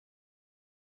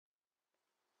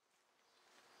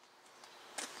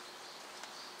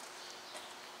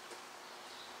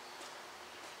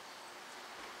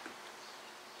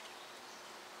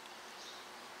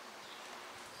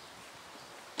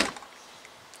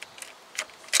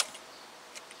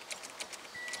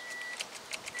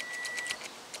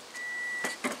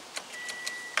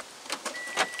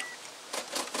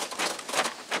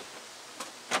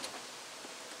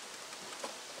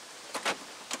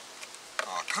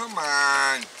come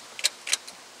on.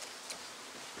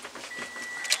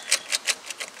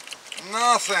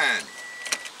 Nothing.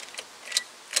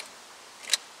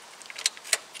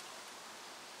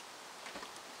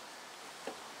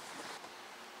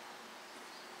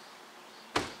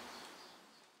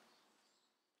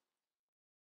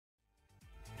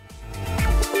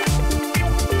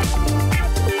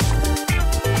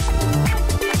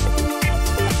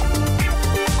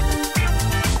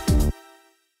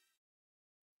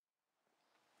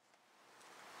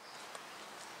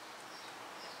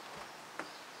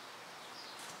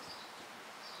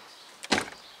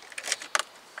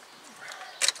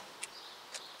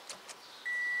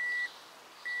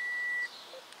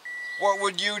 What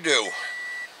would you do?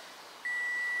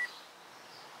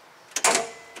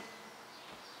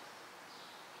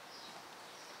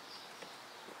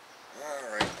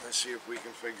 Alright, let's see if we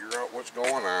can figure out what's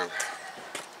going on.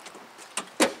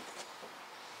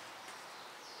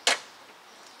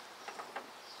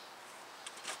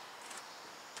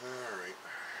 Alright.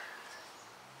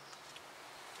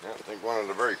 I think one of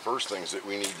the very first things that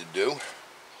we need to do is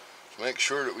make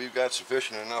sure that we've got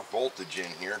sufficient enough voltage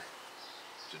in here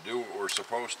to do what we're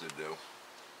supposed to do.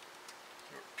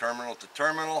 Terminal to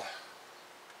terminal,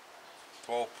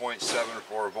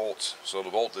 12.74 volts, so the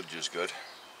voltage is good.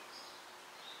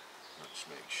 Let's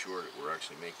make sure that we're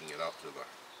actually making it up to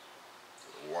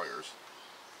the wires.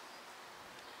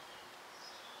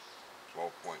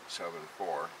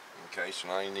 12.74. Okay, so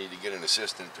now you need to get an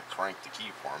assistant to crank the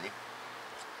key for me.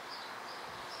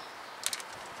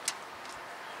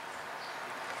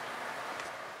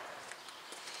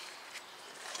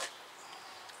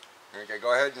 Okay,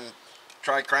 go ahead and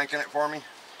try cranking it for me.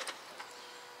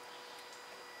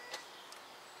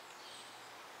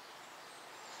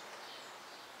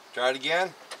 Try it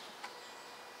again.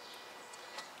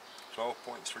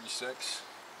 12.36.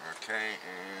 Okay,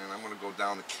 and I'm going to go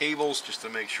down the cables just to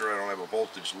make sure I don't have a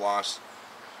voltage loss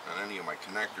on any of my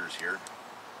connectors here.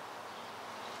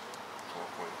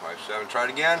 12.57. Try it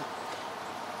again.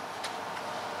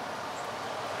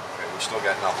 Okay, we still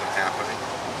got nothing happening.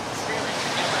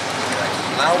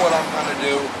 Now what I'm going to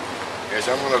do is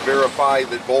I'm going to verify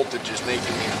that voltage is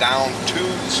making me down to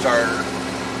the starter.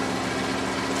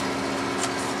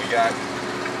 We got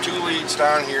two leads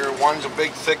down here. One's a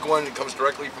big thick one that comes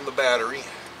directly from the battery.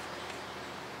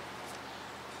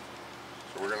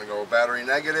 So we're going to go battery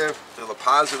negative to the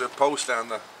positive post on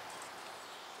the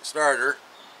starter.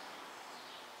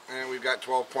 And we've got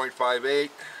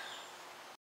 12.58.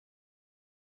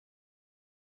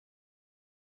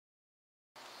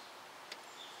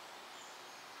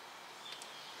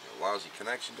 Lousy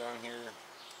connection down here.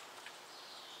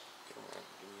 Come on,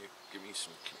 give me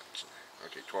some connection.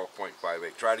 Okay,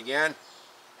 12.58. Try it again.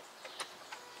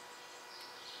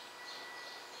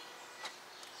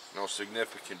 No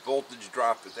significant voltage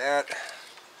drop at that.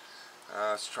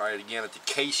 Let's try it again at the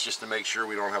case just to make sure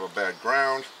we don't have a bad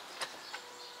ground.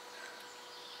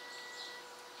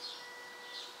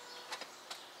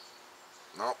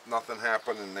 Nope, nothing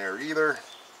happened in there either.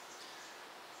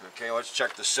 Okay, let's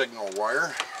check the signal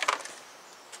wire.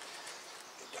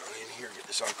 Get down in here, get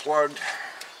this unplugged.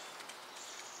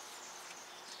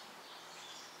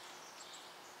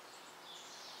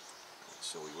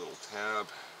 Silly little tab.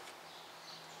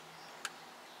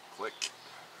 Click.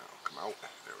 That'll come out.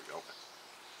 There we go.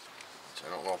 So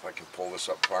I don't know if I can pull this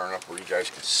up far enough where you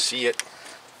guys can see it.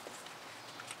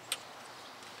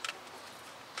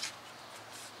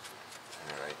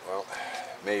 Alright, well,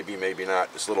 maybe, maybe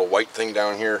not. This little white thing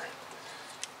down here,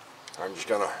 I'm just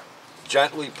going to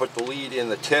gently put the lead in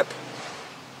the tip.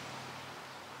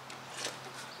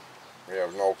 We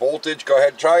have no voltage. Go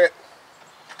ahead and try it.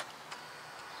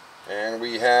 And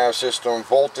we have system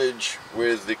voltage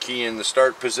with the key in the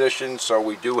start position, so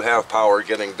we do have power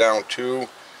getting down to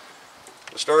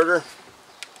the starter.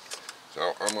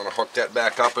 So I'm going to hook that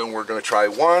back up, and we're going to try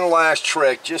one last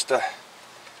trick just to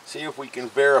see if we can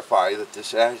verify that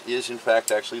this is in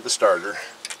fact actually the starter.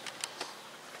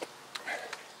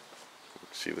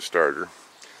 See the starter.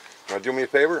 Now do me a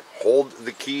favor, hold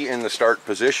the key in the start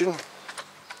position.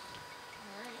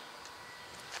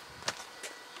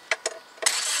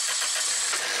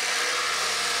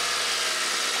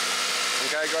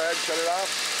 Okay, go ahead and shut it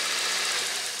off.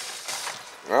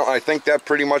 Well, I think that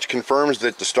pretty much confirms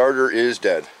that the starter is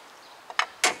dead.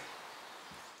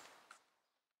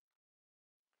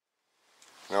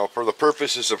 Now, for the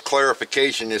purposes of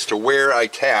clarification as to where I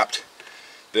tapped,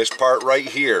 this part right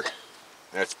here,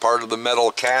 that's part of the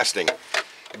metal casting.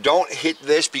 Don't hit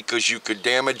this because you could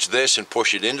damage this and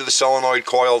push it into the solenoid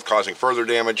coil, causing further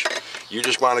damage. You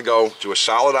just want to go to a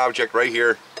solid object right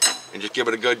here and just give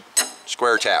it a good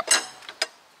square tap.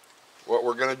 What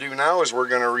we're going to do now is we're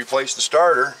going to replace the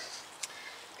starter,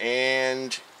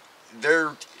 and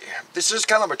this is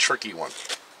kind of a tricky one.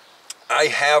 I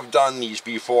have done these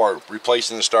before,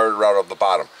 replacing the starter out of the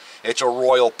bottom. It's a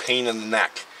royal pain in the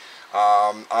neck.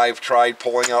 I've tried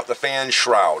pulling out the fan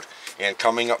shroud and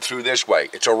coming up through this way.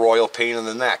 It's a royal pain in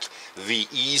the neck. The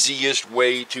easiest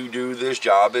way to do this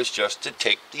job is just to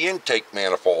take the intake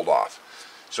manifold off.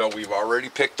 So we've already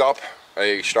picked up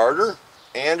a starter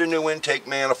and a new intake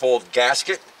manifold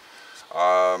gasket,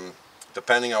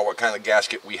 depending on what kind of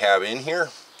gasket we have in here.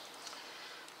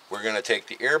 We're going to take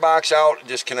the air box out,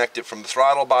 disconnect it from the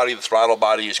throttle body. The throttle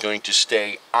body is going to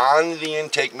stay on the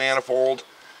intake manifold.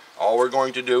 All we're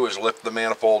going to do is lift the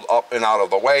manifold up and out of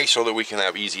the way so that we can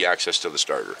have easy access to the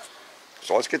starter.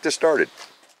 So let's get this started.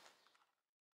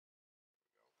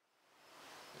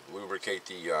 Lubricate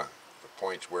the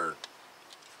points where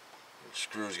the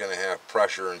screw is going to have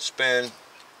pressure and spin.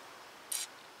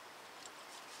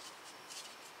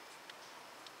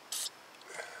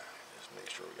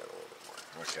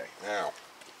 Okay, now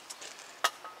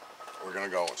we're going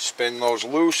to go and spin those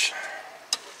loose.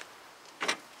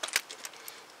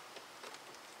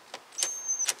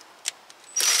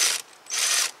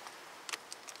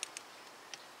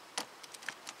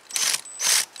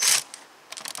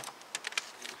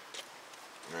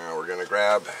 Now we're going to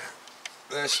grab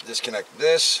this, disconnect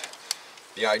this.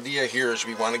 The idea here is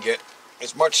we want to get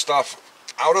as much stuff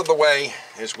out of the way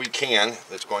as we can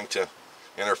that's going to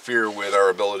interfere with our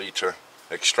ability to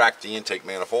extract the intake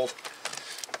manifold.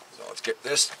 So let's get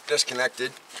this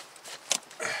disconnected,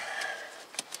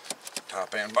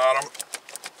 top and bottom.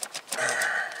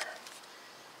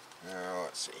 Now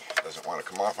let's see, it doesn't want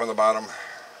to come off on the bottom.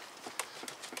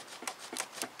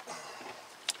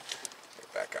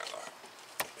 Get back on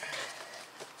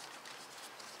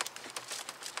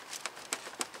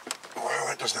the...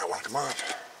 Well, it does not want to come off.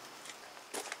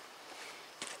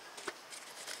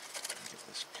 Get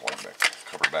this plug back,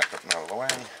 cover back up and out of the way.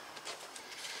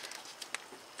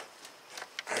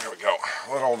 There we go.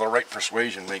 A little of the right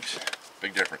persuasion makes a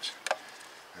big difference.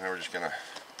 Now we're just going to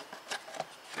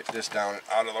get this down and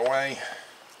out of the way.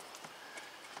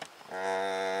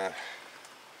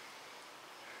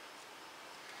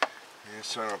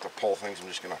 So I don't have to pull things. I'm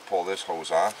just going to pull this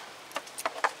hose off.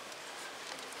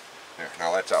 There,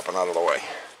 now that's up and out of the way.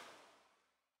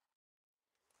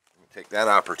 Take that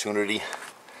opportunity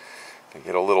to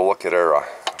get a little look at our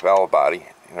valve body.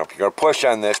 You know, if you're going to push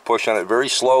on this, push on it very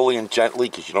slowly and gently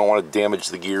because you don't want to damage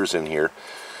the gears in here.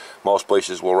 Most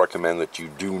places will recommend that you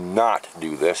do not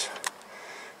do this.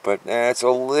 But it's a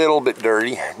little bit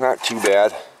dirty, not too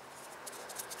bad.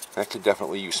 That could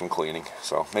definitely use some cleaning,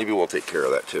 so maybe we'll take care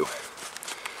of that too.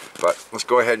 But let's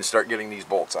go ahead and start getting these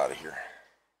bolts out of here.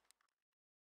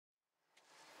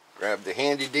 Grab the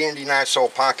handy dandy not so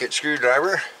pocket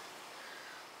screwdriver,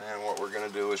 and what we're going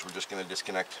to do is we're just going to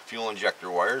disconnect fuel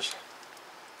injector wires.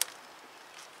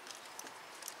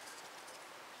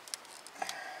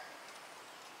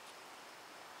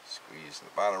 Squeeze the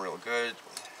bottom real good.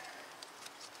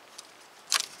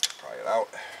 Pry it out.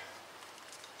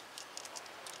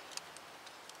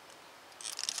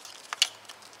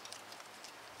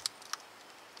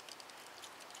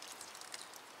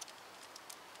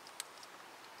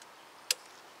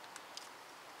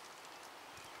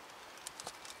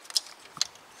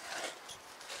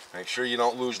 Make sure you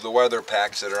don't lose the weather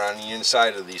packs that are on the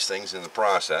inside of these things in the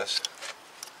process.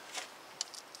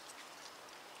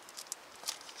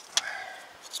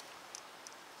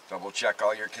 Double check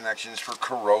all your connections for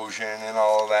corrosion and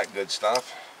all of that good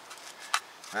stuff.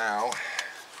 Now,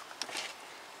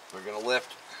 we're going to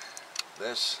lift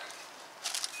this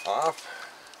off.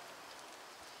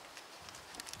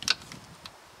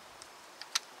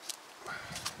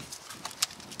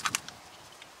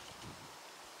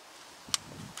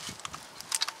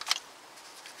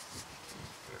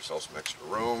 Get ourselves some extra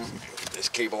room. Get this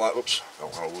cable out. Oops,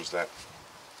 don't want to lose that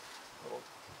little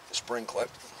spring clip.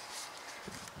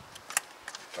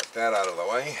 Tuck that out of the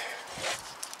way.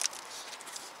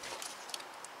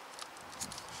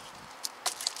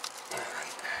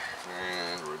 Alright,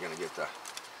 and we're going to get the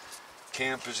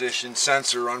cam position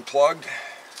sensor unplugged.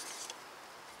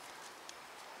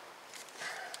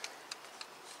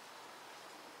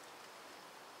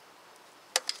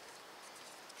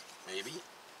 Maybe.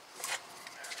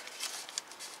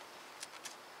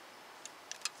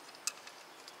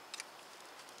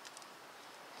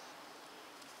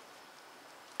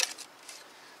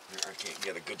 I can't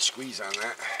get a good squeeze on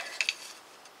that.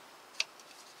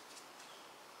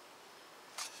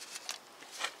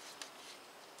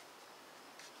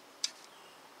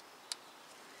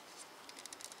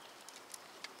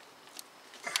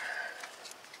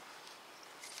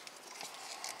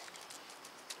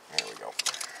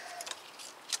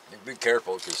 be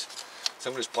careful because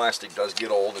some of this plastic does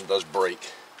get old and does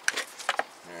break.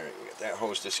 Alright, we got that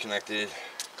hose disconnected.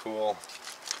 Cool.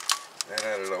 That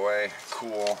out of the way.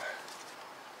 Cool.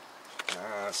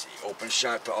 Let's see, open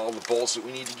shot to all the bolts that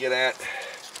we need to get at.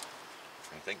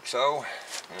 I think so.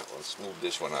 Yeah, let's move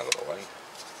this one out of the way.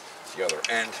 The other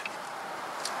end.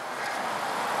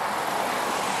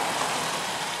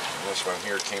 This one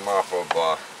here came off of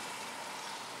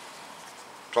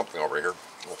something over here.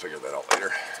 We'll figure that out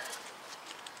later.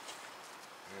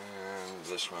 And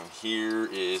this one here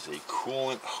is a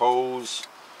coolant hose.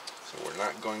 So we're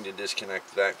not going to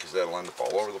disconnect that because that'll end up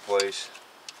all over the place.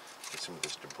 Get some of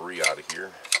this debris out of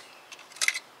here.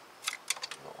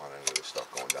 I don't want any of this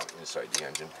stuff going down inside the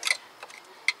engine.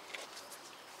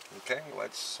 Okay,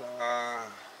 let's see,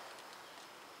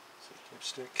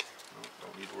 dipstick. No,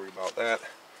 don't need to worry about that.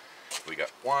 We got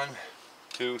 1,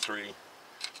 2, 3,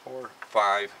 4,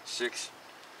 5, 6,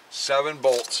 7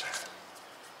 bolts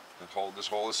that hold this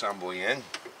whole assembly in.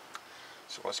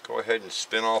 So let's go ahead and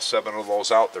spin all 7 of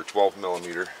those out. They're 12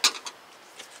 millimeter.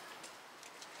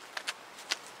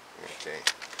 Okay,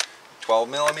 12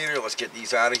 millimeter. Let's get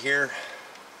these out of here.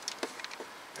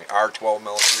 They are 12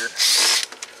 millimeter.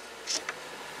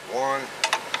 1,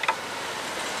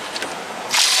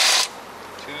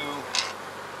 2,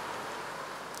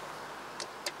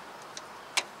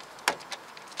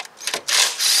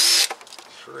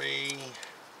 3.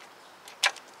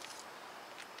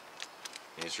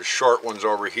 These are short ones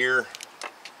over here.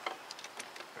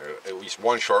 At least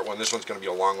one short one. This one's going to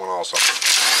be a long one also.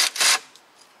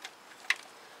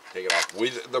 Take it off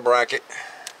with the bracket.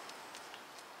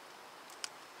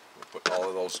 We'll put all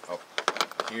of those up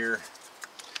here.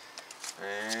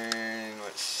 And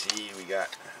let's see, we got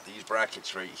these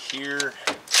brackets right here.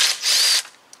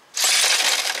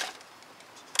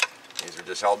 These are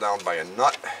just held down by a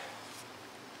nut.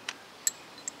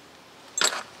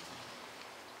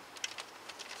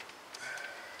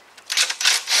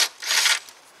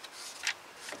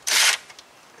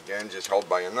 Again, just held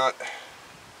by a nut.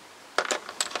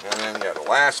 And then got the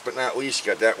last but not least,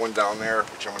 got that one down there,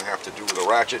 which I'm going to have to do with a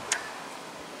ratchet.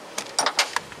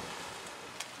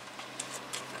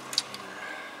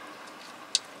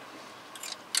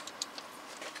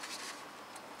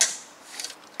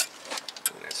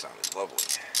 And that sounded lovely.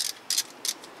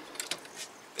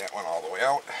 Get that one all the way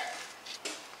out.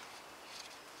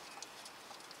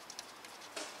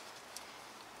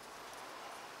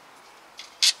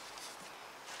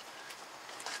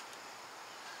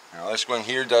 Now this one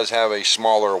here does have a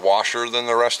smaller washer than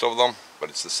the rest of them, but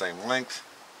it's the same length.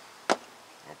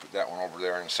 I'll put that one over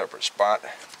there in a separate spot.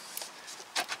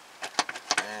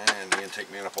 And the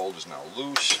intake manifold is now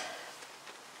loose.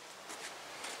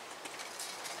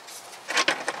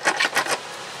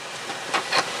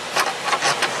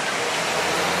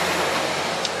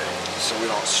 So we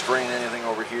don't strain anything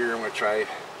over here, I'm going to try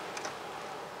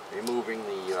removing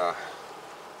the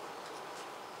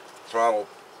throttle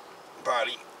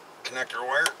body connector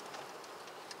wire.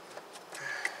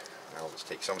 Now let's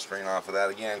take some strain off of that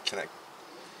again.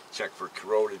 Check for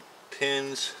corroded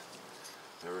pins.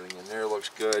 Everything in there looks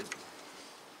good.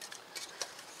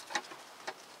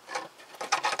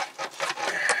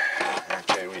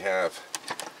 Okay, we have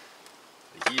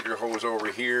the heater hose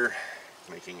over here,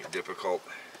 making it difficult.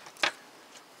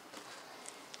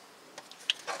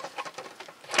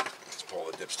 Let's pull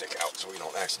the dipstick out so we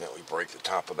don't accidentally break the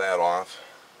top of that off.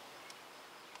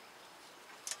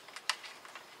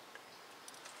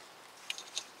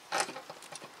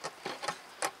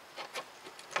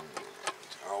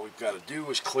 All we've got to do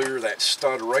is clear that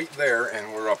stud right there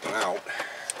and we're up and out.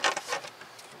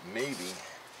 Maybe,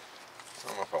 I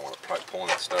don't know if I want to try pulling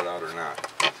that stud out or not.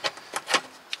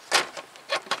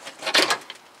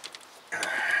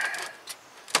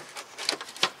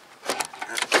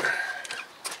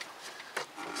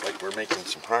 Looks like we're making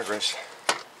some progress.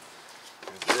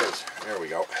 As it is. There we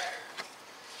go.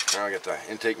 Now I get the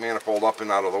intake manifold up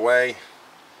and out of the way.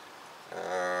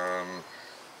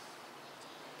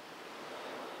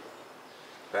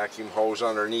 Vacuum hose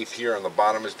underneath here on the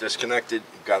bottom is disconnected.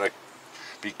 You've got to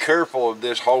be careful of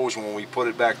this hose when we put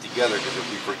it back together, because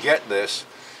if we forget this,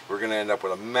 we're going to end up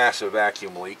with a massive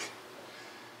vacuum leak.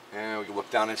 And we can look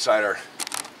down inside our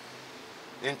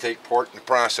intake port in the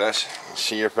process and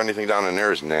see if anything down in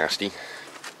there is nasty.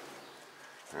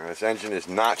 This engine is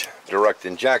not direct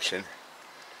injection,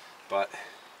 but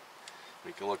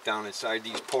we can look down inside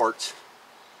these ports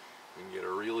and get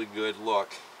a really good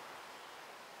look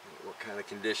at what kind of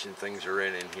condition things are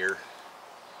in here.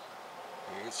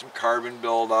 You get some carbon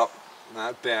buildup,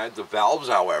 not bad. The valves,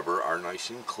 however, are nice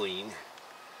and clean.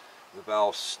 The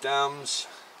valve stems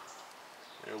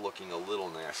They're looking a little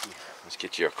nasty. Let's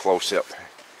get you a close-up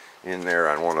in there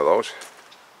on one of those.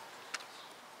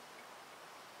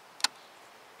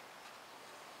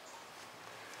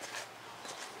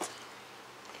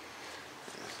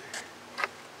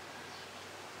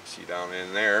 See down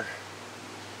in there.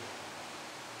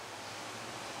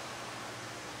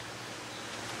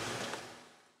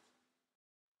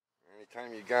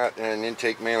 Anytime you got an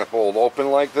intake manifold open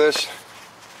like this,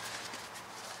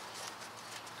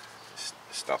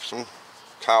 stuff some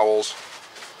towels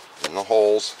in the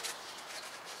holes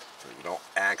so you don't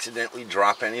accidentally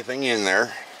drop anything in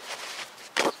there.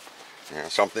 You know,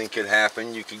 something could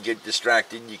happen, you could get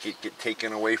distracted, you could get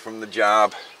taken away from the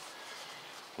job.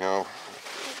 You know,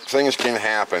 things can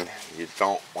happen. You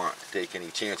don't want to take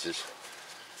any chances.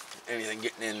 Anything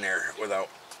getting in there without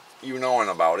you knowing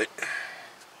about it,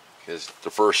 because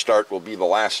the first start will be the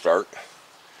last start.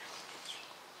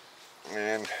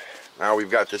 And now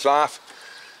we've got this off,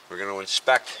 we're going to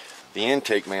inspect the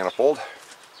intake manifold.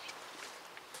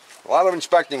 A lot of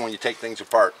inspecting when you take things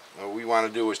apart. What we want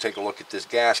to do is take a look at this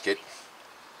gasket,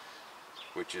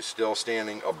 which is still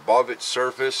standing above its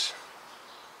surface.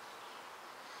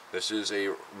 This is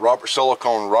a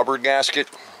silicone rubber gasket.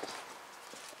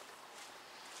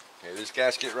 Okay, this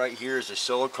gasket right here is a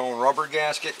silicone rubber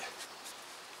gasket.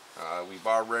 We've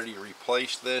already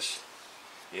replaced this.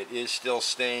 It is still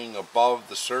staying above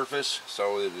the surface,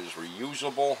 so it is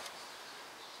reusable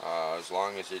as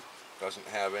long as it doesn't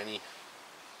have any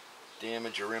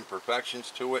damage or imperfections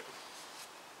to it.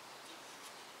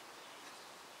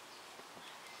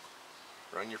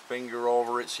 Run your finger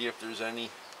over it, see if there's any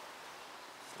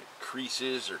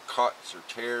creases or cuts or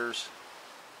tears.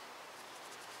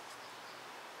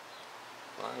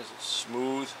 As long as it's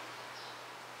smooth,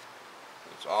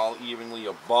 it's all evenly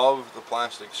above the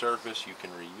plastic surface, you can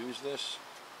reuse this.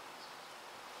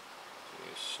 See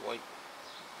a slight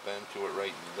bend to it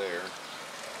right there.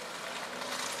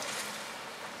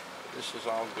 This is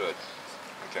all good.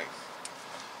 Okay,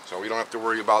 so we don't have to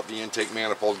worry about the intake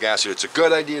manifold gasket. It's a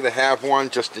good idea to have one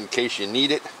just in case you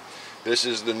need it. This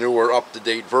is the newer,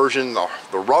 up-to-date version.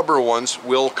 The rubber ones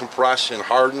will compress and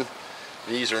harden.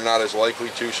 These are not as likely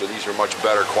to, so these are much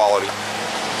better quality.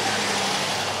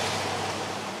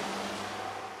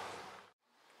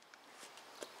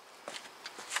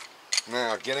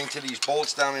 Now, getting to these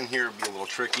bolts down in here will be a little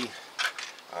tricky.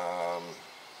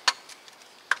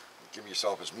 Give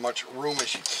yourself as much room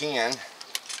as you can.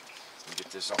 Get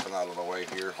this up and out of the way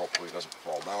here. Hopefully it doesn't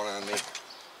fall down on me.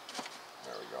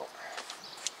 There we go.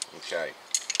 Okay.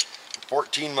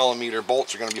 14mm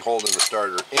bolts are going to be holding the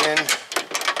starter in.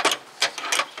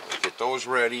 Get those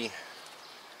ready.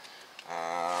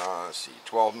 Let's see,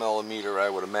 12mm I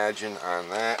would imagine on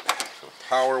that. So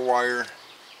power wire,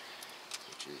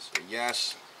 which is a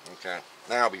yes. Okay.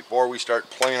 Now before we start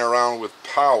playing around with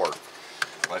power,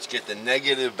 let's get the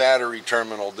negative battery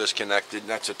terminal disconnected.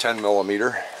 That's a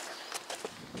 10mm.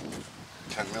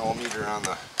 10mm on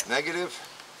the negative.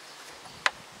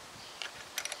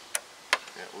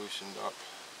 Get loosened up.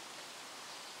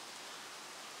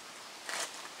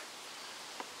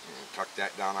 And tuck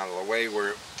that down out of the way where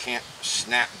it can't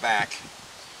snap back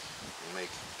and make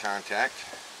contact.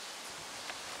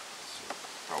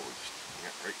 Probably just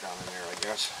get right down in there, I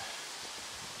guess.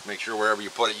 Make sure wherever you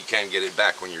put it, you can get it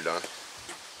back when you're done.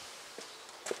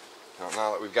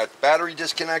 Now that we've got the battery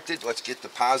disconnected, let's get the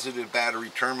positive battery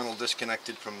terminal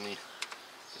disconnected from the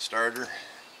starter.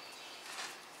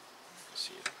 Let's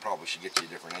see, probably should get you a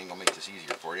different angle, make this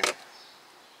easier for you.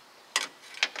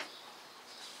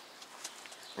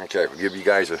 Okay, we'll give you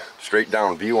guys a straight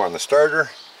down view on the starter.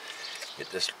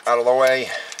 Get this out of the way.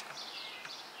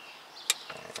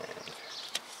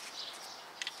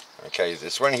 Okay,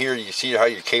 this one here, you see how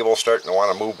your cable's starting to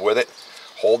want to move with it.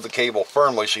 Hold the cable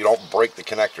firmly so you don't break the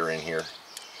connector in here.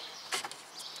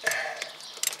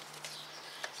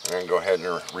 And then go ahead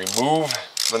and remove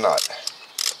the nut.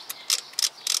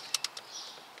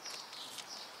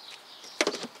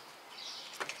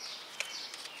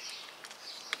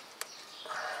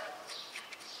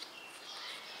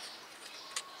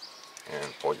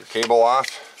 And pull your cable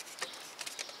off.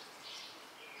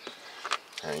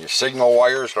 And your signal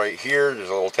wires right here, there's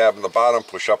a little tab in the bottom,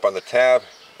 push up on the tab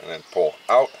and then pull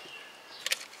out.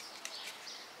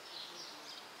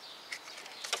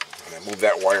 And then move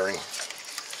that wiring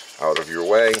out of your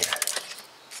way.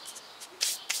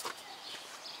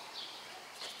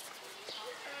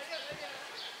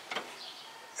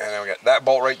 And then we got that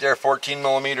bolt right there,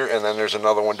 14mm, and then there's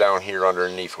another one down here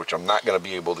underneath, which I'm not going to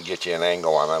be able to get you an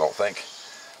angle on, I don't think.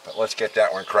 But let's get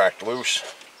that one cracked loose.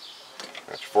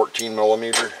 That's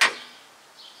 14mm.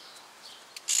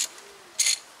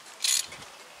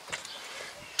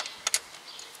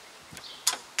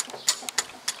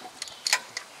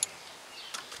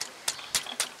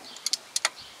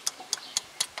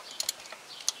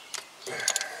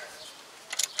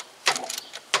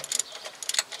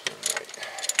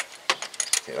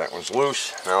 Okay, that one's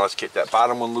loose. Now let's get that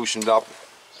bottom one loosened up.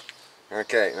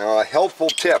 Okay, now a helpful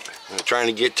tip in trying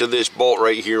to get to this bolt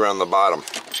right here on the bottom.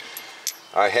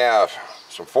 I have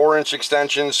some 4-inch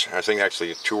extensions, I think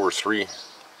actually 2 or 3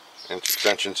 inch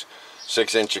extensions,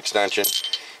 6-inch extension.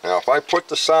 Now if I put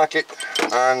the socket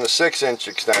on the 6-inch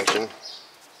extension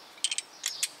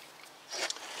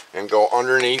and go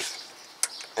underneath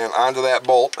and onto that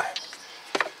bolt,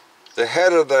 the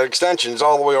head of the extension is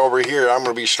all the way over here. I'm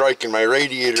going to be striking my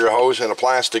radiator hose and a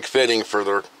plastic fitting for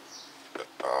the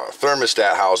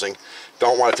thermostat housing.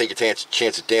 Don't want to take a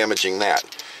chance of damaging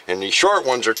that. And these short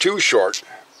ones are too short,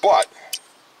 but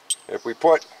if we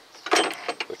put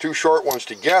the 2 short ones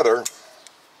together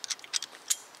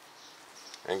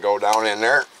and go down in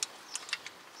there,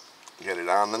 get it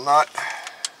on the nut,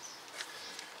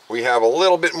 we have a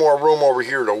little bit more room over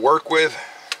here to work with.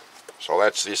 So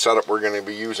that's the setup we're going to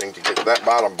be using to get that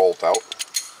bottom bolt out.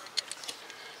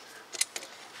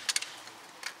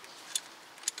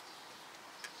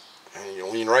 And you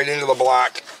lean right into the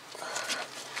block.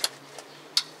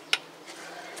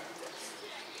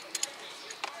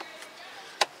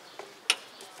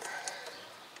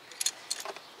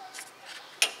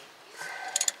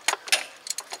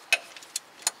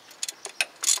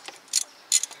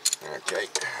 Okay,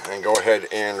 and go ahead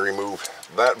and remove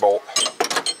that bolt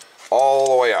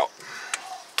all the way out.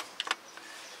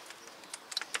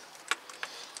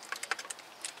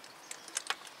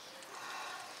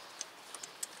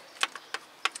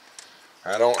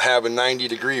 I don't have a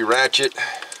 90-degree ratchet.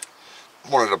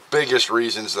 One of the biggest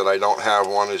reasons that I don't have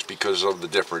one is because of the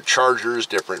different chargers,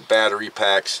 different battery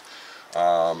packs.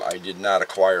 I did not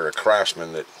acquire a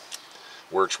Craftsman that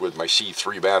works with my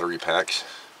C3 battery packs,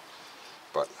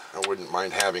 but I wouldn't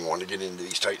mind having one to get into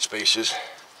these tight spaces.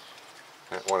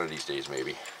 One of these days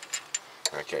maybe.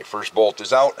 Okay, first bolt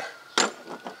is out,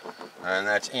 and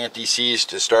that's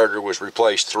anti-seized. The starter was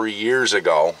replaced 3 years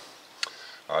ago.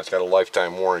 It's got a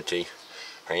lifetime warranty.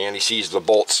 I anti-seized the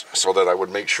bolts so that I would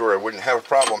make sure I wouldn't have a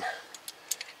problem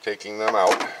taking them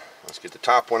out. Let's get the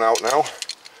top one out now.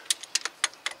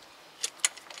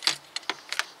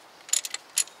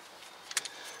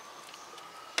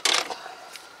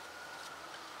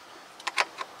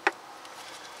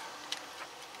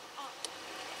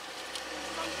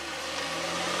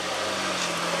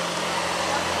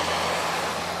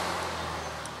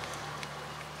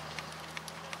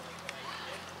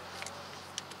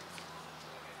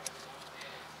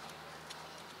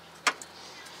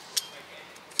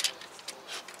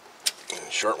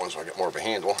 Short ones, I'll get more of a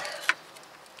handle.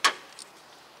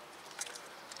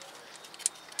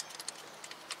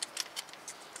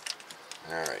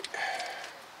 Alright,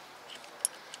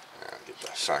 get the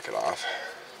socket off.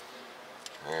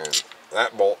 And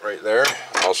that bolt right there,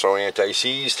 also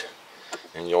anti-seized.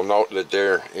 And you'll note that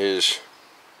there is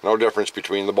no difference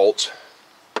between the bolts.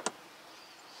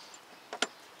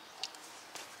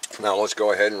 Now let's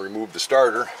go ahead and remove the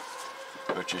starter,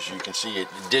 which, as you can see, it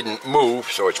didn't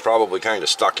move, so it's probably kind of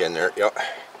stuck in there. Yep.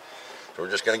 So we're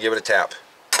just going to give it a tap,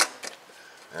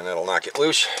 and that'll knock it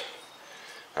loose.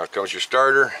 Out comes your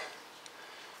starter.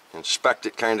 Inspect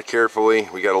it kind of carefully.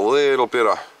 We got a little bit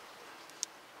of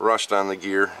rust on the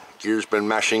gear. Gear's been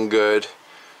meshing good.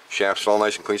 Shaft's all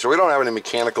nice and clean, so we don't have any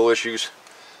mechanical issues.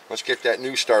 Let's get that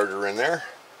new starter in there.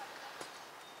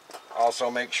 Also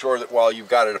make sure that while you've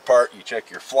got it apart, you check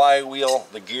your flywheel,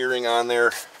 the gearing on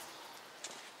there.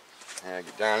 And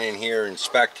get down in here,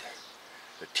 inspect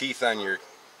the teeth on your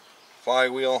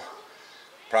flywheel,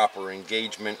 proper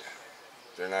engagement.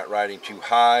 They're not riding too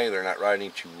high, they're not riding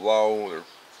too low, they're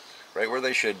right where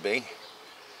they should be.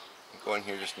 Go in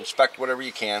here, just inspect whatever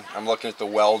you can. I'm looking at the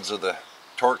welds of the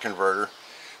torque converter.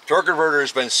 Torque converter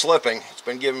has been slipping, it's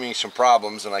been giving me some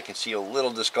problems, and I can see a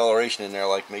little discoloration in there,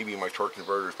 like maybe my torque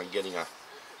converter has been getting a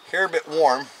hair bit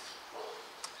warm.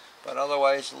 But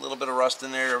otherwise, a little bit of rust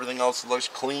in there. Everything else looks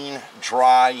clean,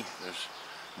 dry. There's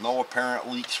no apparent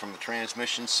leaks from the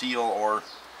transmission seal or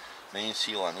main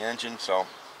seal on the engine. So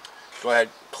go ahead,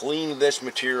 clean this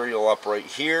material up right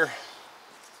here.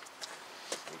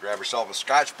 And grab yourself a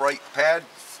Scotch-Brite pad.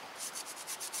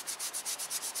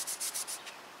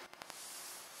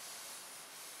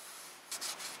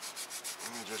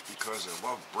 And just because I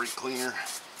love brake cleaner, I'm going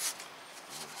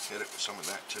to hit it with some of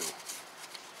that too.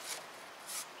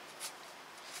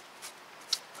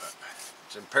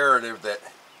 It's imperative that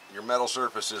your metal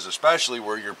surfaces, especially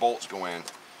where your bolts go in,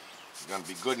 are going to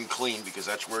be good and clean, because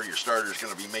that's where your starter is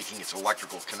going to be making its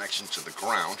electrical connection to the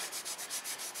ground.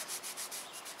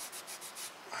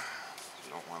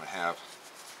 You don't want to have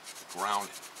a ground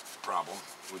problem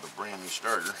with a brand new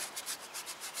starter.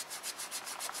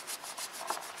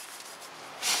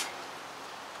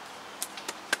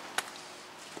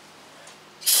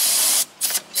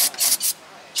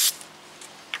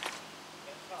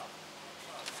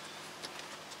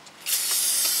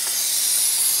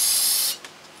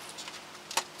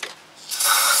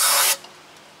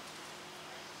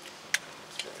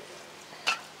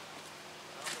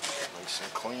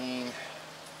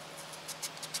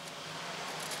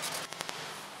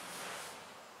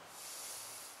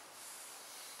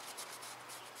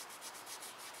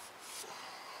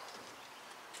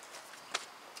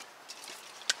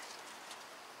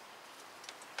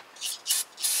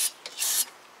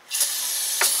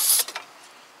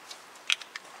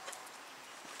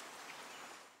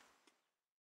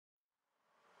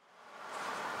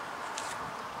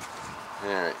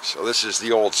 So this is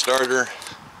the old starter.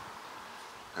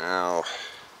 Now,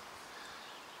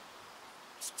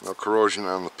 no corrosion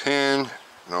on the pin,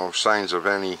 no signs of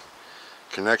any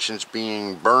connections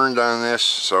being burned on this,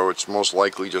 so it's most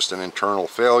likely just an internal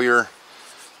failure.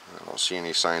 I don't see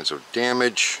any signs of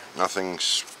damage. Nothing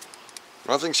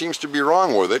seems to be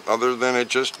wrong with it other than it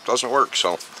just doesn't work.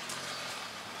 So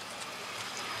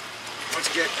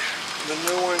let's get the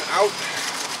new one out.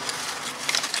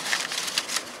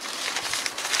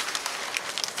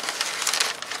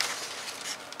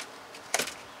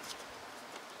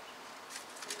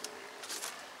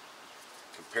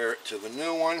 Compare it to the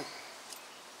new one.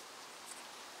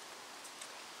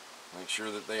 Make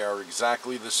sure that they are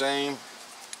exactly the same.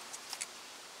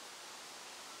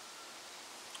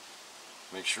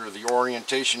 Make sure the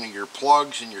orientation of your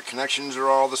plugs and your connections are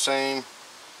all the same.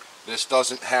 This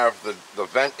doesn't have the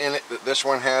vent in it that this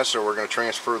one has, so we're going to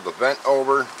transfer the vent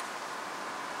over. And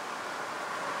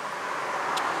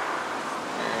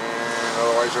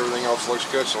otherwise everything else looks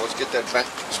good, so let's get that vent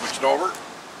switched over.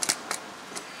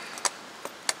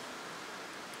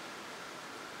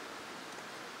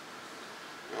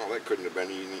 Oh, that couldn't have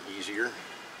been any easier.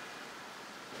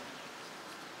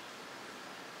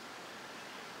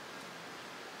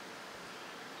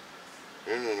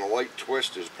 And then a light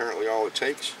twist is apparently all it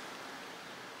takes.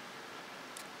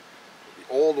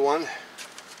 The old one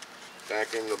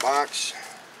back in the box.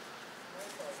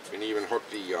 You can even hook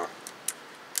the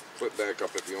clip back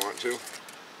up if you want to.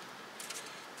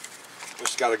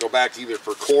 Just got to go back either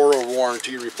for core or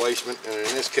warranty replacement, and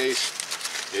in this case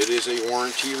it is a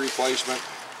warranty replacement.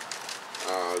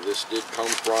 This did come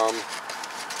from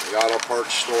the auto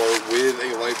parts store with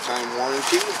a lifetime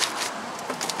warranty.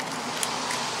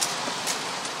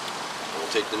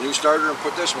 We'll take the new starter and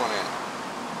put this one in.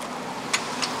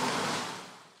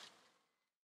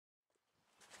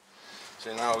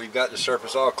 So now we've got the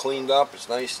surface all cleaned up. It's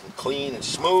nice and clean and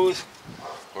smooth.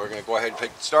 We're going to go ahead and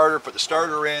pick the starter, put the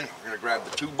starter in. We're going to grab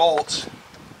the two bolts.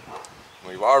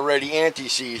 We've already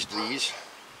anti-seized these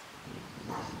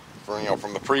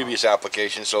from the previous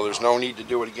application, so there's no need to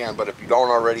do it again. But if you don't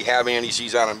already have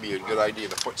anti-seize on them, it'd be a good idea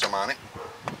to put some on it.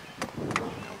 We'll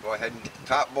go ahead and get the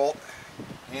top bolt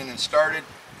in and started.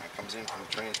 That comes in from the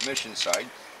transmission side.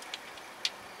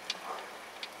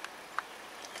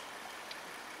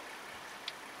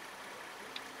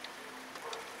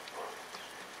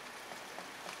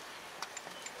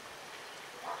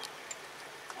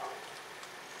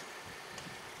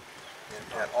 Get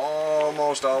that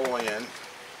almost all the way in.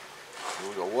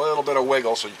 With a little bit of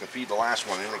wiggle so you can feed the last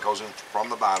one in. It goes in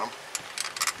from the bottom.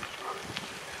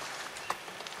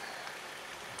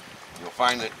 You'll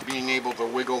find that being able to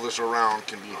wiggle this around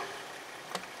can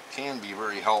be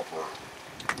very helpful.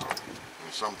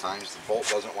 And sometimes the bolt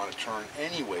doesn't want to turn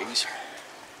anyways.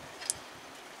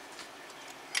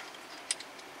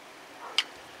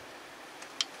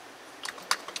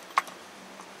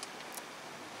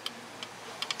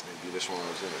 Maybe this one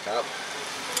was in the top.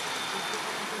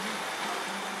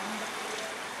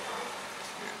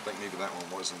 I think maybe that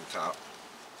one was in the top.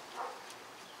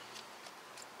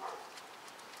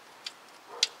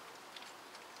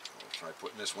 I'll try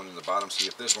putting this one in the bottom, see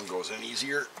if this one goes in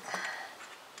easier.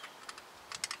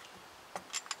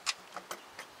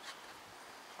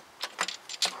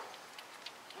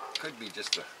 Could be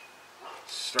just the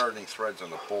starting threads on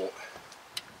the bolt.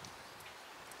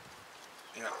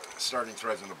 Yeah, starting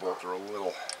threads on the bolt are a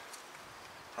little,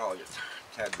 probably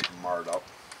a tad bit marred up.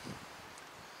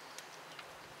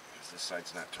 This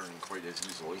side's not turning quite as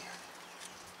easily.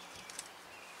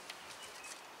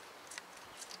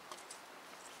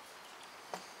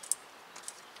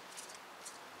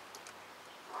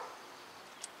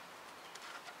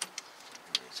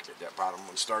 Let's get that bottom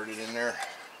one started in there.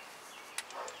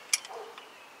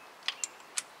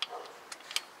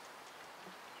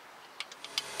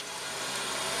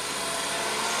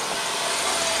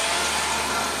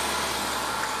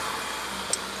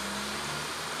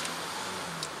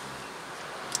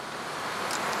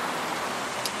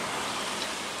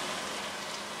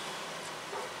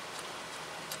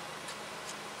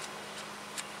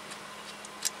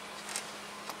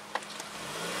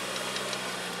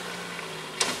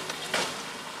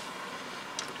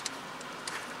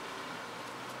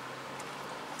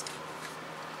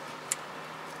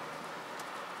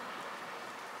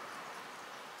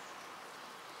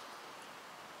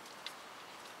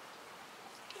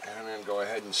 And then go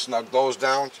ahead and snug those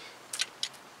down.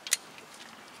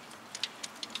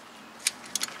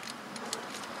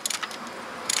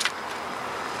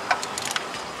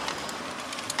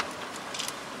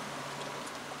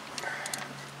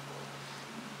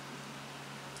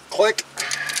 Click.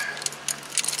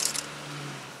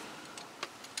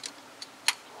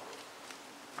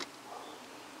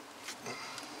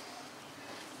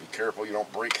 careful you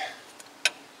don't break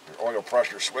your oil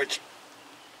pressure switch.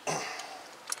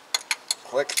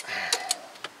 Click.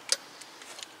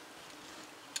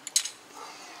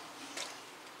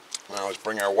 Now let's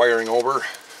bring our wiring over.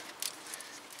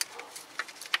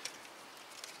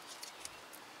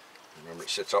 Remember, it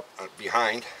sits up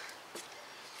behind.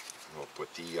 We'll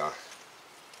put the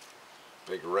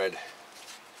big red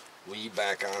lead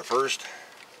back on first.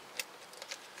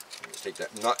 Let's take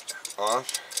that nut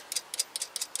off.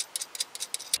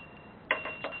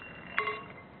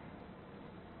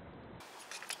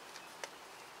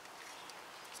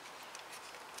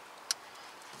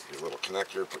 Your little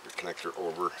connector, put your connector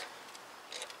over.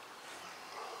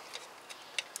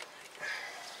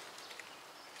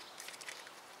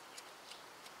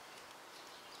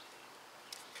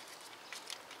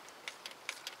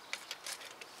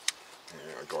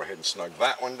 Go ahead and snug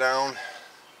that one down.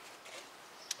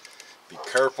 Be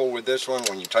careful with this one.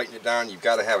 When you tighten it down, you've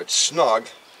got to have it snug,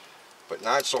 but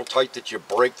not so tight that you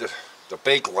break the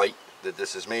bake light that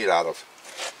this is made out of.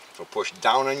 So push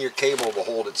down on your cable to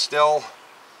hold it still,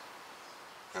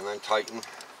 and then tighten.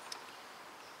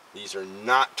 These are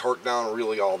not torqued down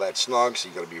really all that snug, so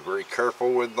you got to be very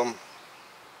careful with them.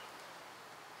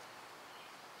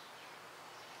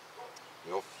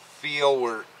 You'll feel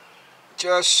where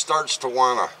just starts to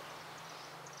want to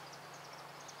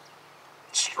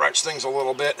stretch things a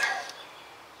little bit.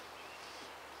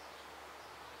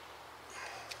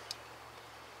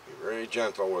 Be very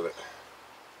gentle with it.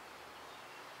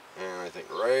 And I think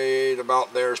right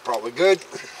about there is probably good.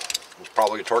 There's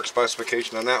probably a torque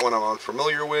specification on that one I'm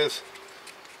unfamiliar with.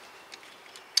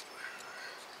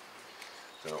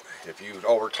 So if you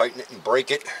over tighten it and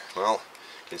break it, well,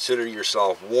 consider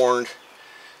yourself warned.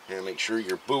 And make sure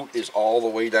your boot is all the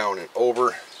way down and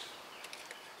over.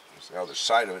 The other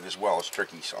side of it as well is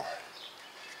tricky, so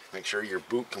make sure your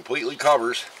boot completely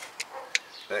covers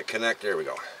that connect. There we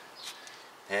go.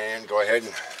 And go ahead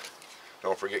and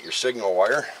don't forget your signal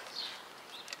wire.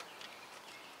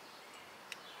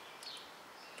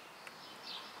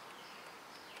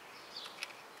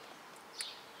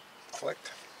 Click.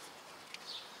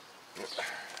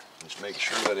 Just make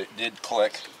sure that it did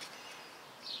click.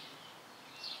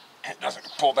 It doesn't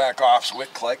pull back off, so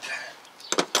it clicked.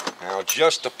 Now,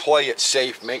 just to play it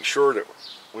safe, make sure that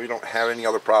we don't have any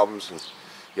other problems. And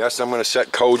yes, I'm going to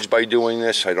set codes by doing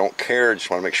this. I don't care. I just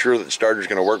want to make sure that the starter is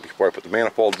going to work before I put the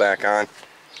manifold back on.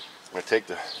 I'm going to take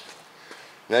the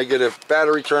negative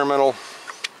battery terminal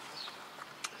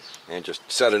and just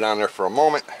set it on there for a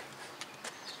moment.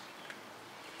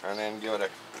 And then give it a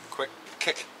quick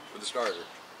kick with the starter.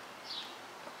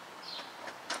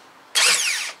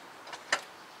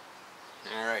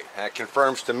 Alright, that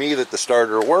confirms to me that the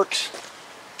starter works.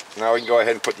 Now we can go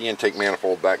ahead and put the intake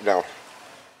manifold back down.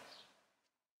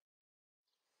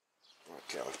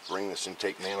 Okay, let's bring this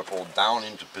intake manifold down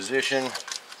into position.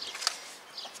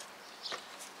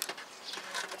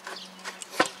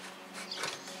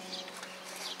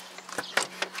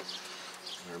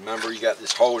 Remember, you got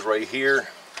this hose right here.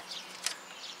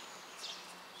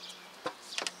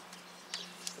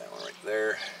 That one right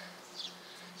there.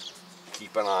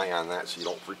 Keep an eye on that so you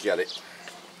don't forget it.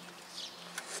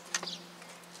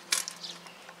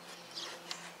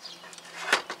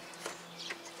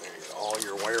 There you go, all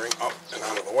your wiring up and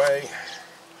out of the way.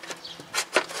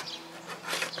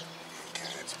 Okay,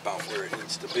 that's about where it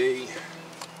needs to be.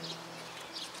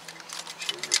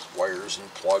 Sure your wires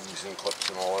and plugs and clips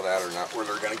and all of that are not where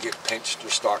they're going to get pinched or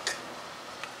stuck.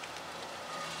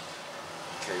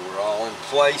 Okay, we're all in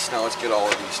place. Now let's get all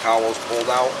of these towels pulled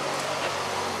out.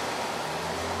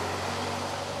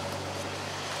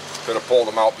 Could have pulled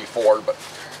them out before, but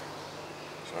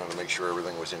just wanted to make sure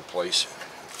everything was in place and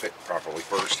fit properly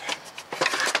first.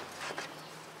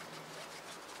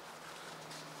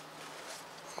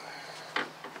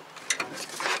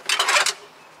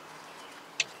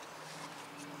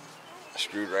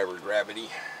 Screwdriver gravity.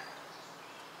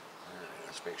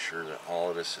 Let's make sure that all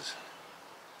of this is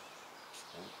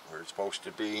where it's supposed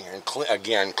to be, and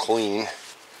again, clean.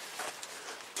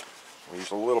 We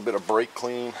use a little bit of brake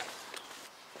clean.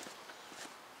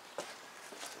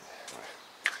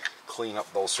 Clean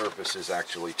up those surfaces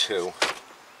actually too.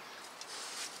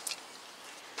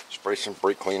 Spray some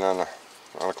brake clean on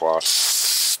the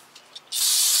cloth.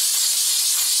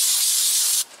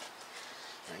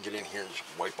 And get in here and just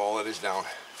wipe all that is down.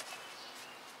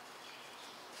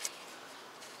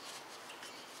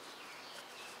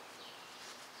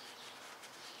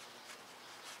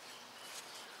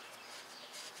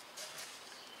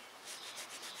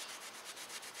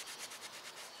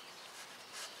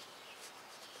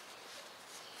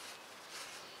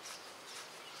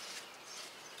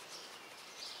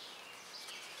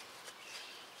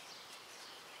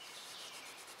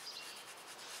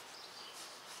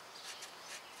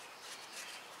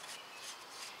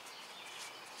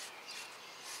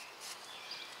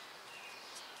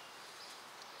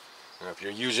 Now, if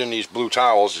you're using these blue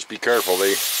towels, just be careful.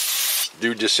 They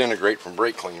do disintegrate from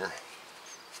brake cleaner.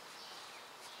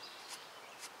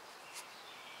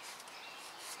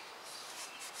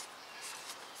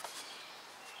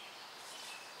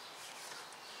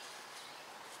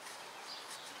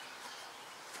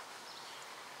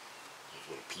 These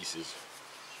little pieces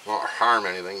won't harm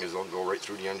anything because they'll go right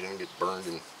through the engine and get burned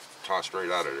and tossed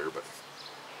right out of there. But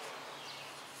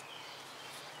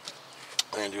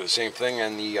I'm going to do the same thing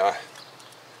on the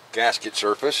gasket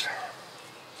surface.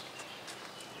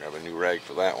 Grab a new rag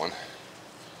for that one.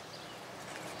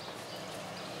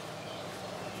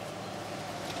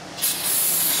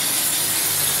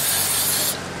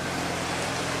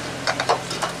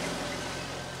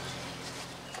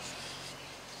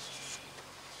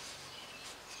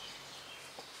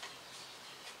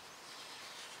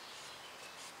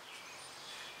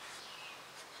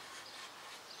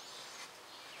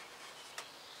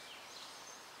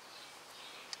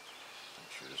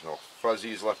 Make sure there's no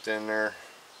fuzzies left in there.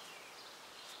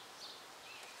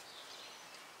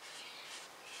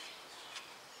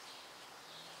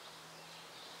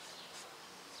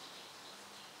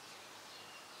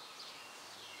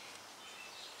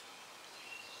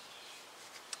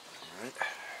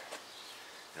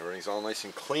 Everything's all nice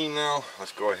and clean now.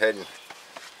 Let's go ahead and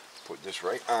put this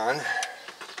right on.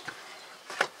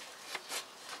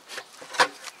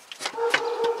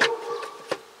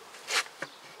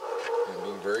 And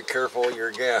being very careful of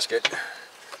your gasket.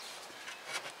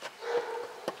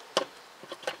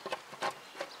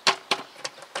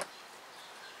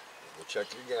 We'll check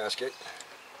your gasket.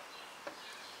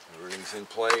 Everything's in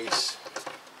place.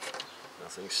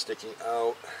 Nothing's sticking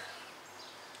out.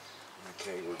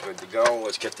 Okay, we're good to go.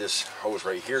 Let's get this hose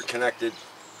right here connected.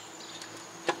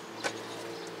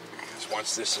 Because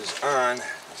once this is on,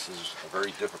 this is a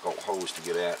very difficult hose to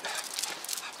get at.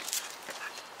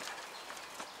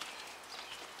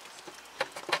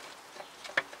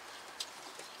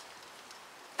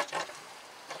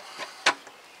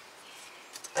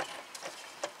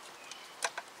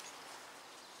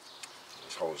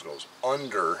 This hose goes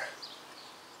under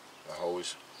the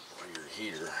hose for your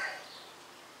heater.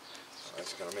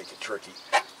 That's going to make it tricky.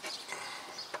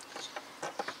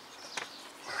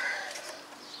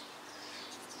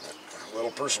 A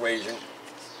little persuasion.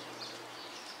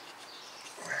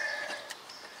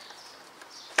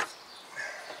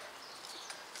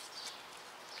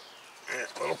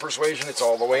 A little persuasion, it's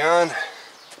all the way on.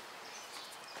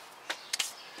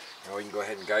 Now we can go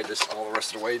ahead and guide this all the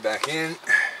rest of the way back in.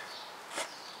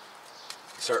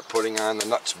 Start putting on the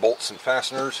nuts, bolts, and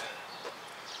fasteners.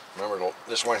 Remember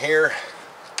this one here,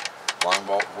 long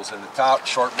bolt goes in the top,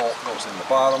 short bolt goes in the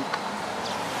bottom.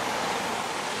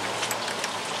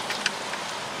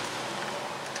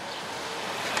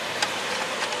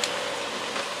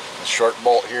 The short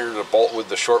bolt here, the bolt with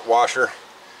the short washer,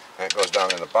 that goes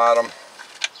down in the bottom.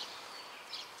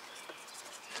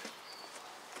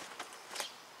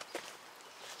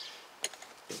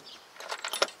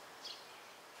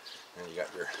 And you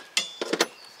got your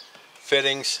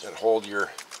fittings that hold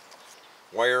your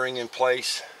wiring in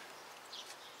place.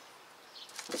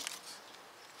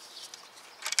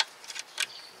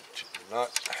 Nut.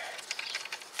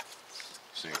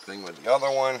 Same thing with the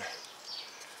other one.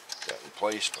 Got in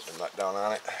place, put the nut down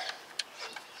on it.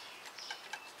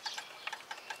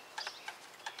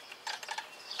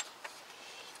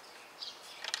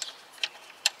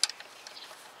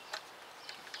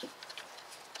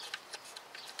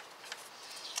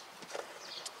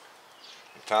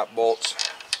 The top bolts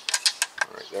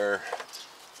right there,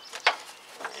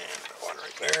 and one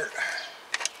right there.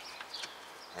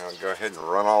 Now go ahead and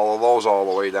run all of those all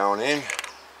the way down in.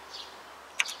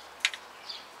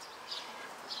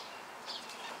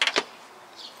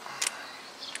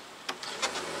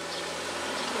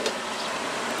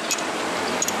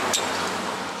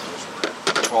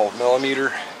 There's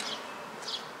 12mm.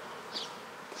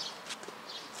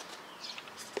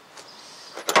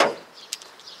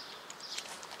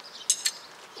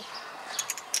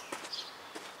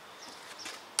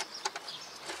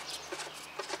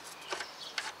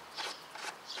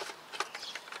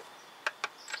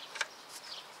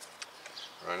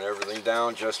 Run everything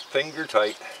down just finger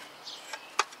tight.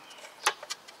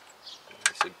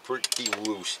 It's pretty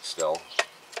loose still.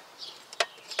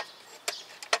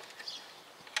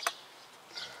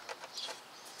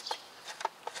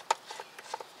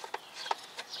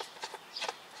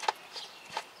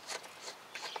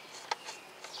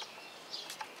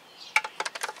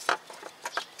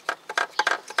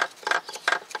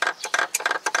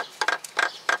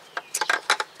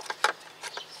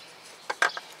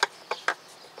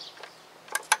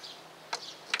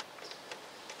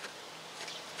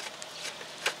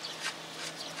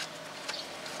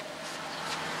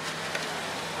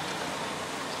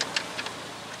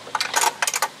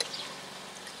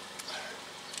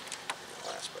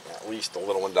 at least the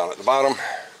little one down at the bottom.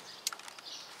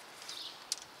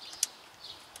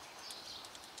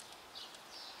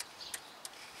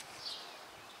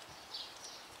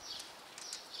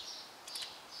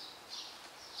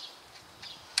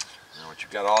 Now once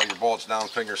you've got all your bolts down,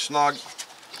 finger snug,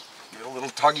 get a little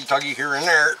tuggy here and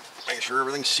there, make sure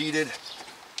everything's seated,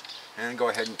 and go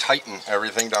ahead and tighten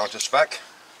everything down to spec.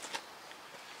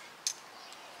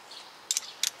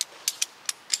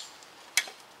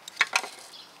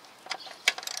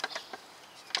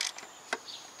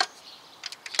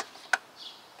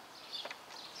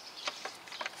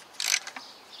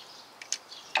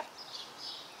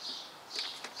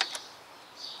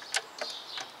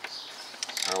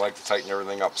 I like to tighten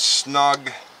everything up snug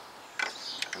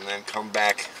and then come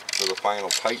back to the final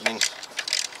tightening.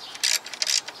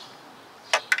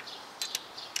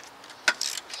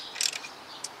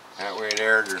 That way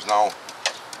there's no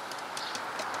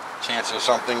chance of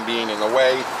something being in the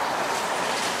way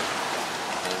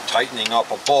and tightening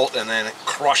up a bolt and then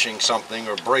crushing something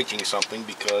or breaking something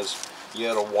because you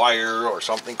had a wire or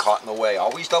something caught in the way.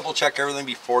 Always double check everything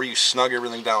before you snug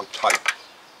everything down tight.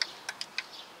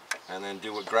 And then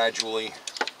do it gradually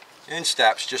in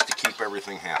steps just to keep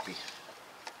everything happy.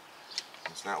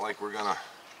 It's not like we're gonna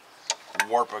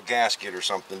warp a gasket or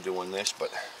something doing this, but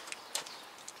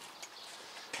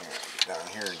get down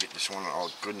here and get this one all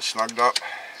good and snugged up.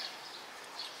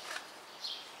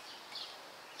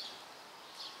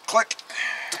 Click.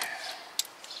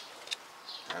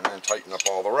 And then tighten up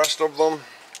all the rest of them.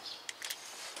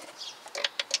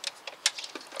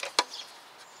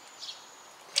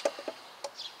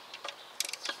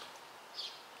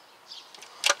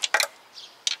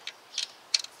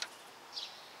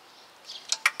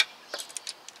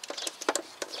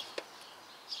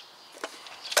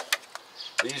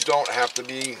 These don't have to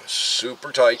be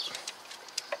super tight.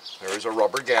 There is a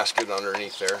rubber gasket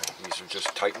underneath there. These are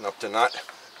just tighten up to nut,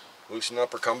 loosen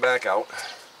up or come back out.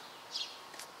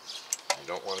 You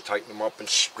don't want to tighten them up and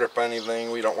strip anything.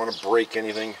 We don't want to break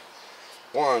anything.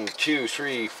 1, 2,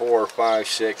 3, 4, 5,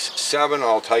 6, 7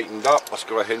 all tightened up. Let's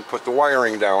go ahead and put the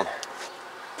wiring down.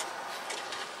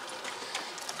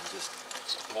 Just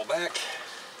pull back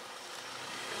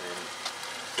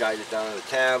and guide it down to the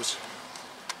tabs.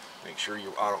 Make sure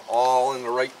you are all in the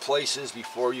right places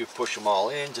before you push them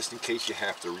all in, just in case you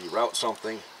have to reroute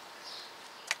something.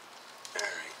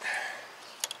 Alright,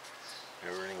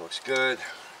 everything looks good.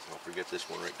 Don't forget this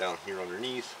one right down here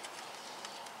underneath.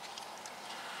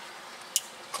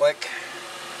 Click.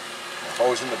 The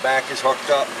hose in the back is hooked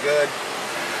up good.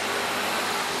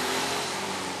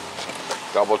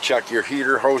 Double check your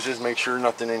heater hoses, make sure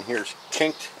nothing in here is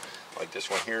kinked. Like this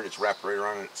one here, it's wrapped right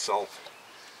around itself.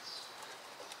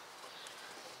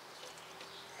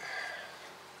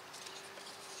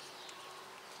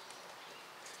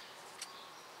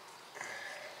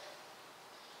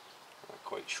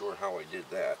 Quite sure how I did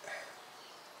that.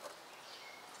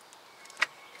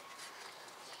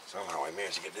 Somehow I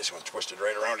managed to get this one twisted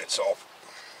right around itself.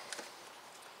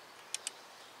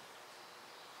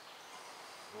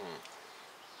 And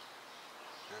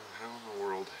how in the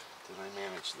world did I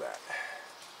manage that?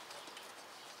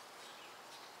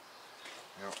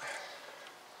 Well,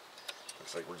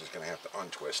 looks like we're just going to have to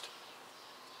untwist.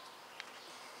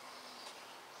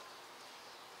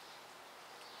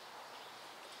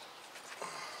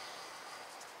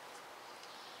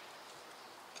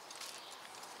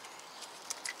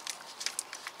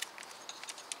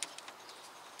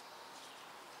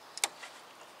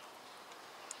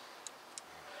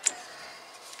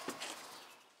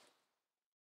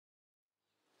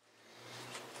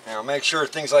 Now make sure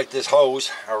things like this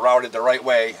hose are routed the right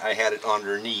way. I had it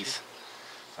underneath.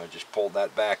 So I just pulled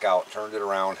that back out, turned it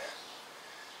around,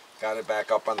 got it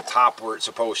back up on the top where it's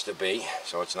supposed to be,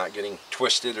 so it's not getting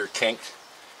twisted or kinked.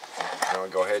 Now I'll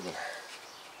go ahead and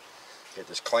get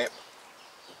this clamp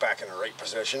back in the right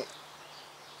position.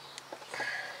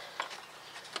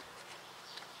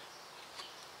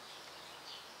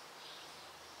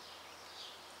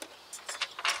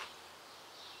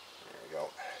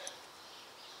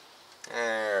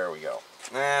 There we go.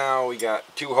 Now we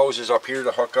got two hoses up here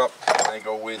to hook up. They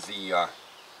go with the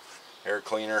air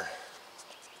cleaner.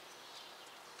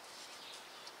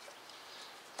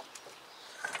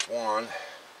 One.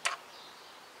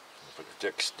 Put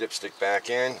the dipstick back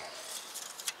in.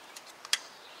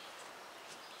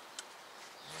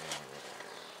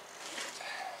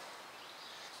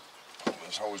 Pull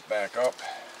this hose back up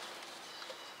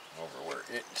over where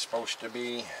it's supposed to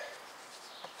be.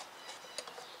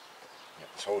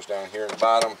 This hose down here in the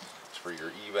bottom, it's for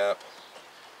your evap.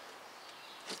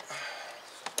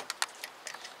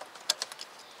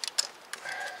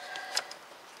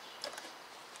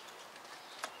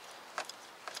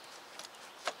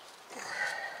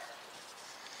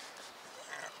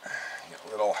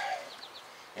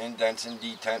 indents and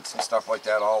detents and stuff like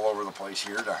that all over the place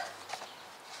here to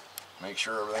make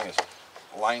sure everything is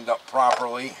lined up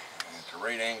properly at the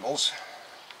right angles.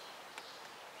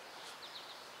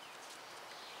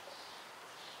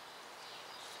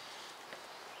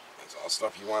 That's all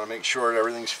stuff you want to make sure that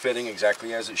everything's fitting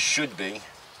exactly as it should be.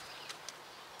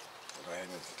 Go ahead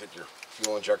and get your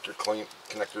fuel injector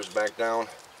connectors back down.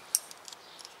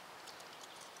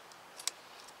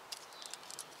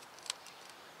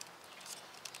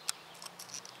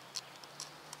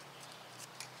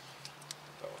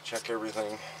 Double check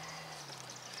everything.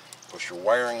 Push your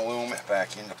wiring loom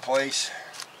back into place.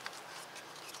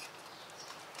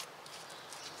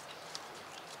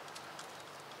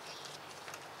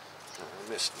 I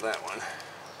missed that one.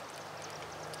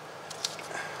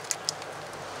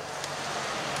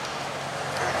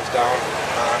 It's down,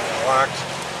 on, locked.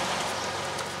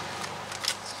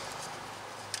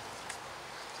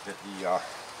 Get the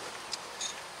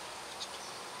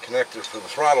connector for the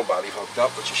throttle body hooked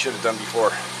up, which you should have done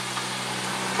before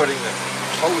putting the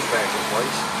hose back in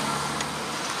place.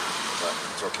 But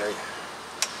it's okay.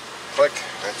 Click,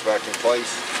 that's back in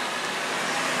place.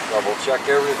 Double check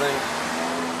everything.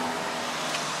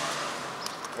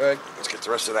 Good. Let's get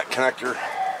the rest of that connector.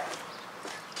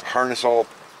 Harness all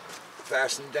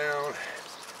fastened down.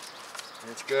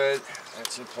 That's good.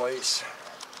 That's in place.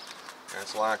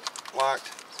 That's locked,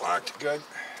 locked, locked. Good.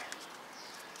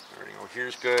 Everything over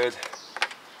here's good.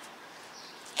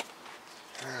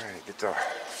 Alright, get the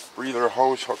breather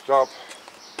hose hooked up.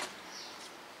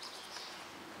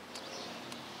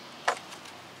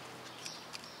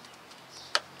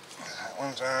 That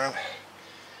one's on.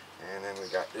 And then we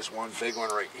got this one big one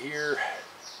right here.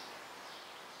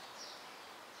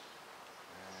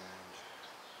 And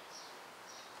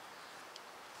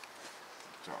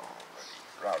it's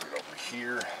already routed over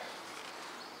here.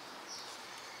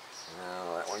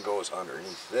 Now that one goes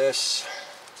underneath this.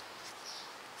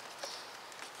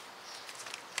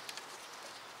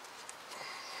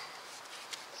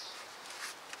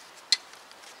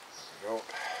 There we go.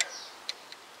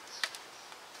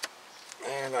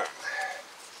 And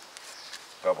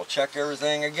double check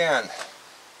everything again.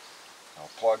 All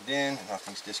plugged in,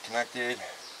 nothing's disconnected.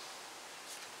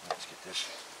 Let's get this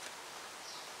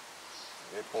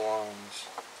where it belongs.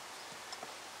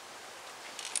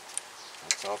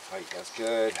 That's all tight, that's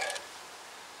good.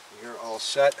 You're all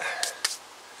set.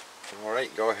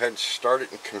 Alright, go ahead and start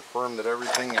it and confirm that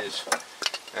everything is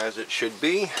as it should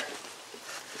be.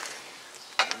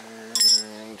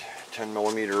 And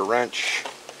 10mm wrench.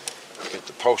 Get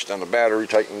the post on the battery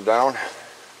tightened down.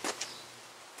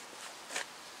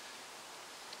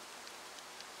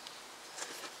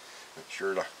 Make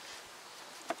sure the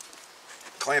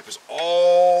clamp is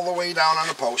all the way down on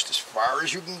the post as far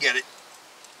as you can get it.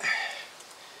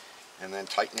 And then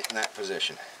tighten it in that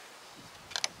position.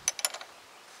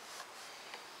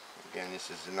 Again, this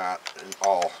is not an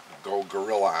all go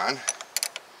gorilla on.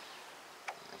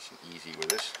 Nice and easy with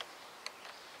this.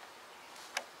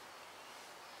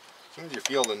 As soon as you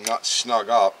feel the nut snug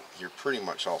up, you're pretty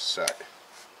much all set.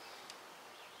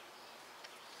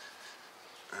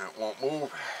 And it won't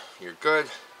move. You're good.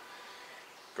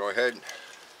 Go ahead,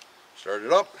 start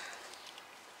it up.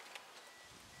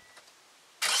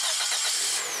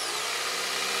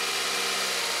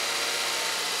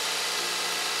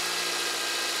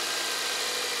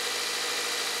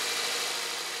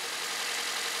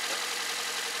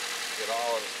 Get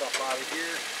all of the stuff out of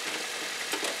here.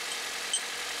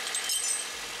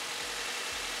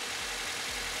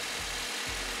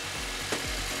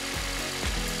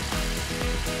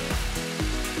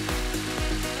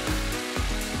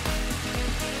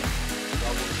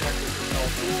 Double check that there's no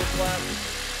tools left.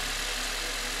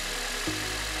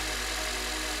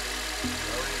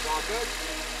 Everything's all good.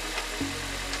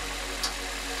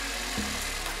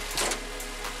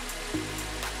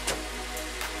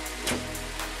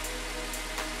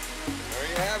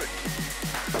 Have it.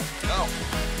 Now,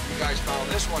 if you guys found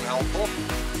this one helpful,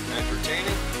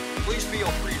 entertaining, please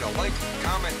feel free to like,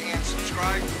 comment, and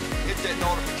subscribe. Hit that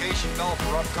notification bell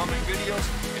for upcoming videos.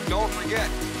 And don't forget,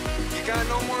 you got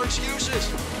no more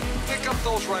excuses. Pick up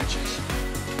those wrenches.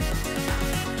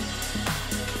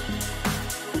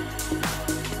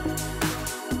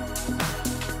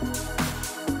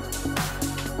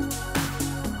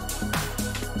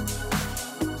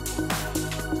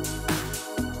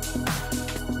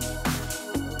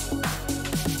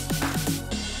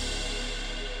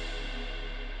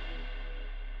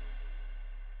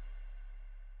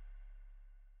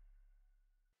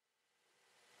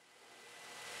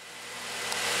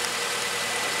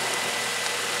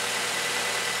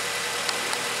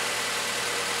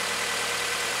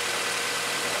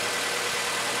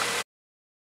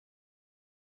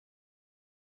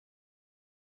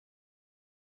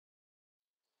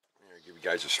 you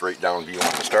guys a straight down view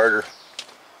on the starter.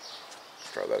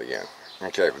 Let's try that again.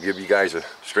 Okay, we'll give you guys a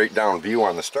straight down view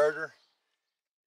on the starter.